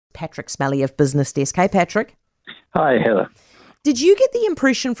Pattrick Smellie of BusinessDesk. Hey, Patrick. Hi, Heather. Did you get the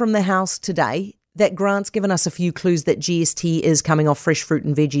impression from the House today that Grant's given us a few clues that GST is coming off fresh fruit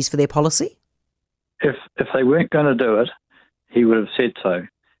and veggies for their policy? If they weren't going to do it, he would have said so.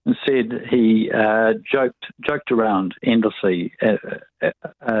 Instead, he joked around endlessly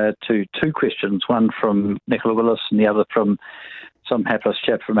to two questions, one from Nicola Willis and the other from some hapless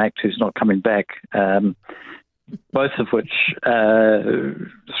chap from ACT who's not coming back, both of which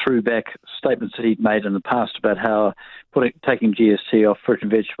threw back statements that he'd made in the past about how taking GST off fruit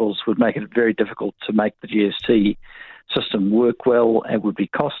and vegetables would make it very difficult to make the GST system work well and would be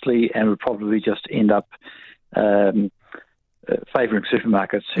costly and would probably just end up favouring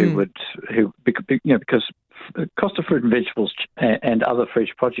supermarkets because the cost of fruit and vegetables and other fresh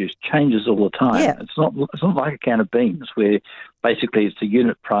produce changes all the time. Yeah. It's not like a can of beans where basically it's a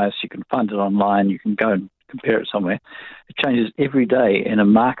unit price. You can find it online. You can go and compare it somewhere. It changes every day in a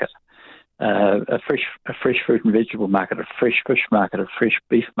market. A fresh fruit and vegetable market, a fresh fish market, a fresh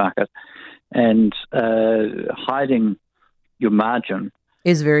beef market, and hiding your margin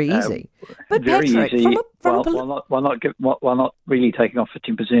is very easy. But very Patrick, easy. Why not really taking off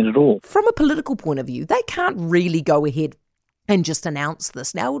 15% at all? From a political point of view, they can't really go ahead and just announce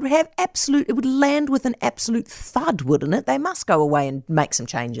this. Now it would land with an absolute thud, wouldn't it? They must go away and make some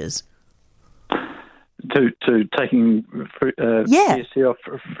changes. To taking GST off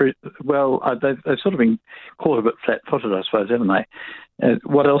fruit. Well, they've sort of been caught a bit flat-footed, I suppose, haven't they?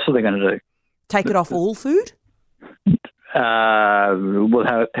 What else are they going to do? Take it off all food? Well,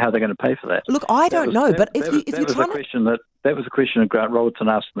 how are they going to pay for that? Look, I don't know, but if you're trying to... That was a question that Grant Robertson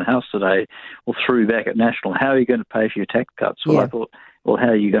asked in the House today, or threw back at National. How are you going to pay for your tax cuts? Well, I thought, well, how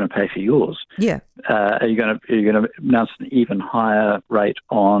are you going to pay for yours? Yeah. Are you going to announce an even higher rate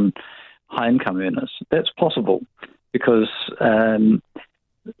on high-income earners? That's possible because it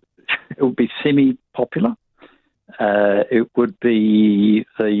would be semi-popular. It would be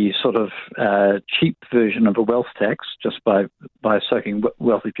the sort of cheap version of a wealth tax, just by soaking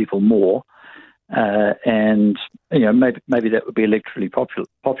wealthy people more, and maybe that would be electorally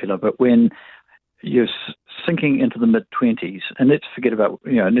popular. But when you're sinking into the mid-20s, and let's forget about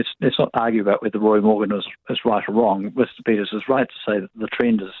let's not argue about whether Roy Morgan is right or wrong. Mr. Peters is right to say that the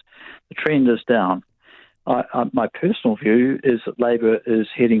trend is down. My personal view is that Labor is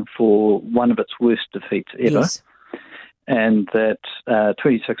heading for one of its worst defeats ever. Yes. And that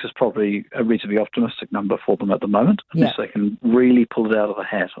 26 is probably a reasonably optimistic number for them at the moment, unless they can really pull it out of the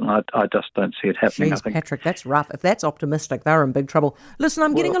hat. And I just don't see it happening. Jeez, Patrick, that's rough. If that's optimistic, they're in big trouble. Listen,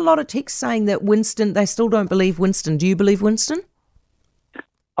 I'm getting a lot of texts saying that Winston, they still don't believe Winston. Do you believe Winston?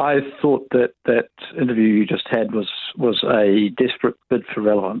 I thought that interview you just had was a desperate bid for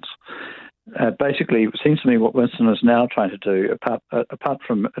relevance. Basically, it seems to me what Winston is now trying to do, apart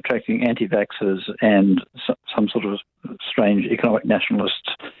from attracting anti-vaxxers and some sort of strange economic nationalist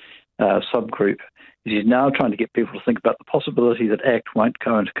subgroup, is he's now trying to get people to think about the possibility that ACT won't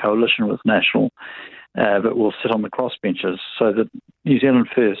go into coalition with National, but will sit on the crossbenches, so that New Zealand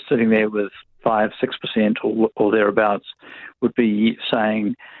First, sitting there with 5-6% or thereabouts, would be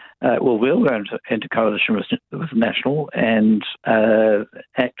saying, we'll go into coalition with National, and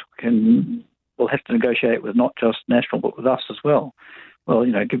ACT will have to negotiate with not just National but with us as well. Well,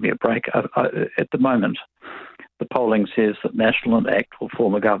 give me a break. At the moment, the polling says that National and ACT will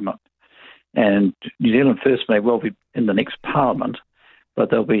form a government, and New Zealand First may well be in the next Parliament,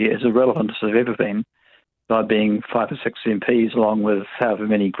 but they'll be as irrelevant as they've ever been by being 5 or 6 MPs, along with however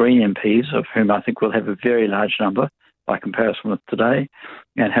many Green MPs, of whom I think we'll have a very large number by comparison with today,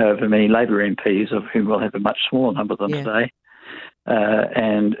 and however many Labor MPs, of whom we'll have a much smaller number than today.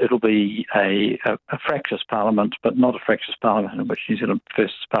 And it'll be a fractious parliament, but not a fractious parliament in which New Zealand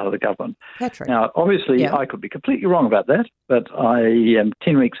First is part of the government. Patrick. Now, obviously, I could be completely wrong about that, but I am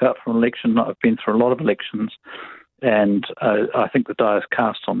 10 weeks out from an election. I've been through a lot of elections, and I think the die is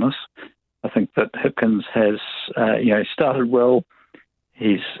cast on this. I think that Hipkins has, started well.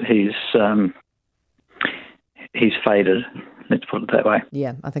 He's faded. Let's put it that way.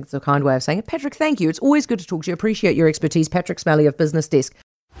 Yeah, I think it's a kind way of saying it. Patrick, thank you. It's always good to talk to you. Appreciate your expertise. Pattrick Smellie of BusinessDesk.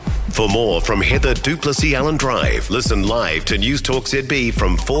 For more from Heather Duplessis Allen Drive, listen live to News Talk ZB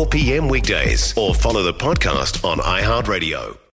from 4 p.m. weekdays or follow the podcast on iHeartRadio.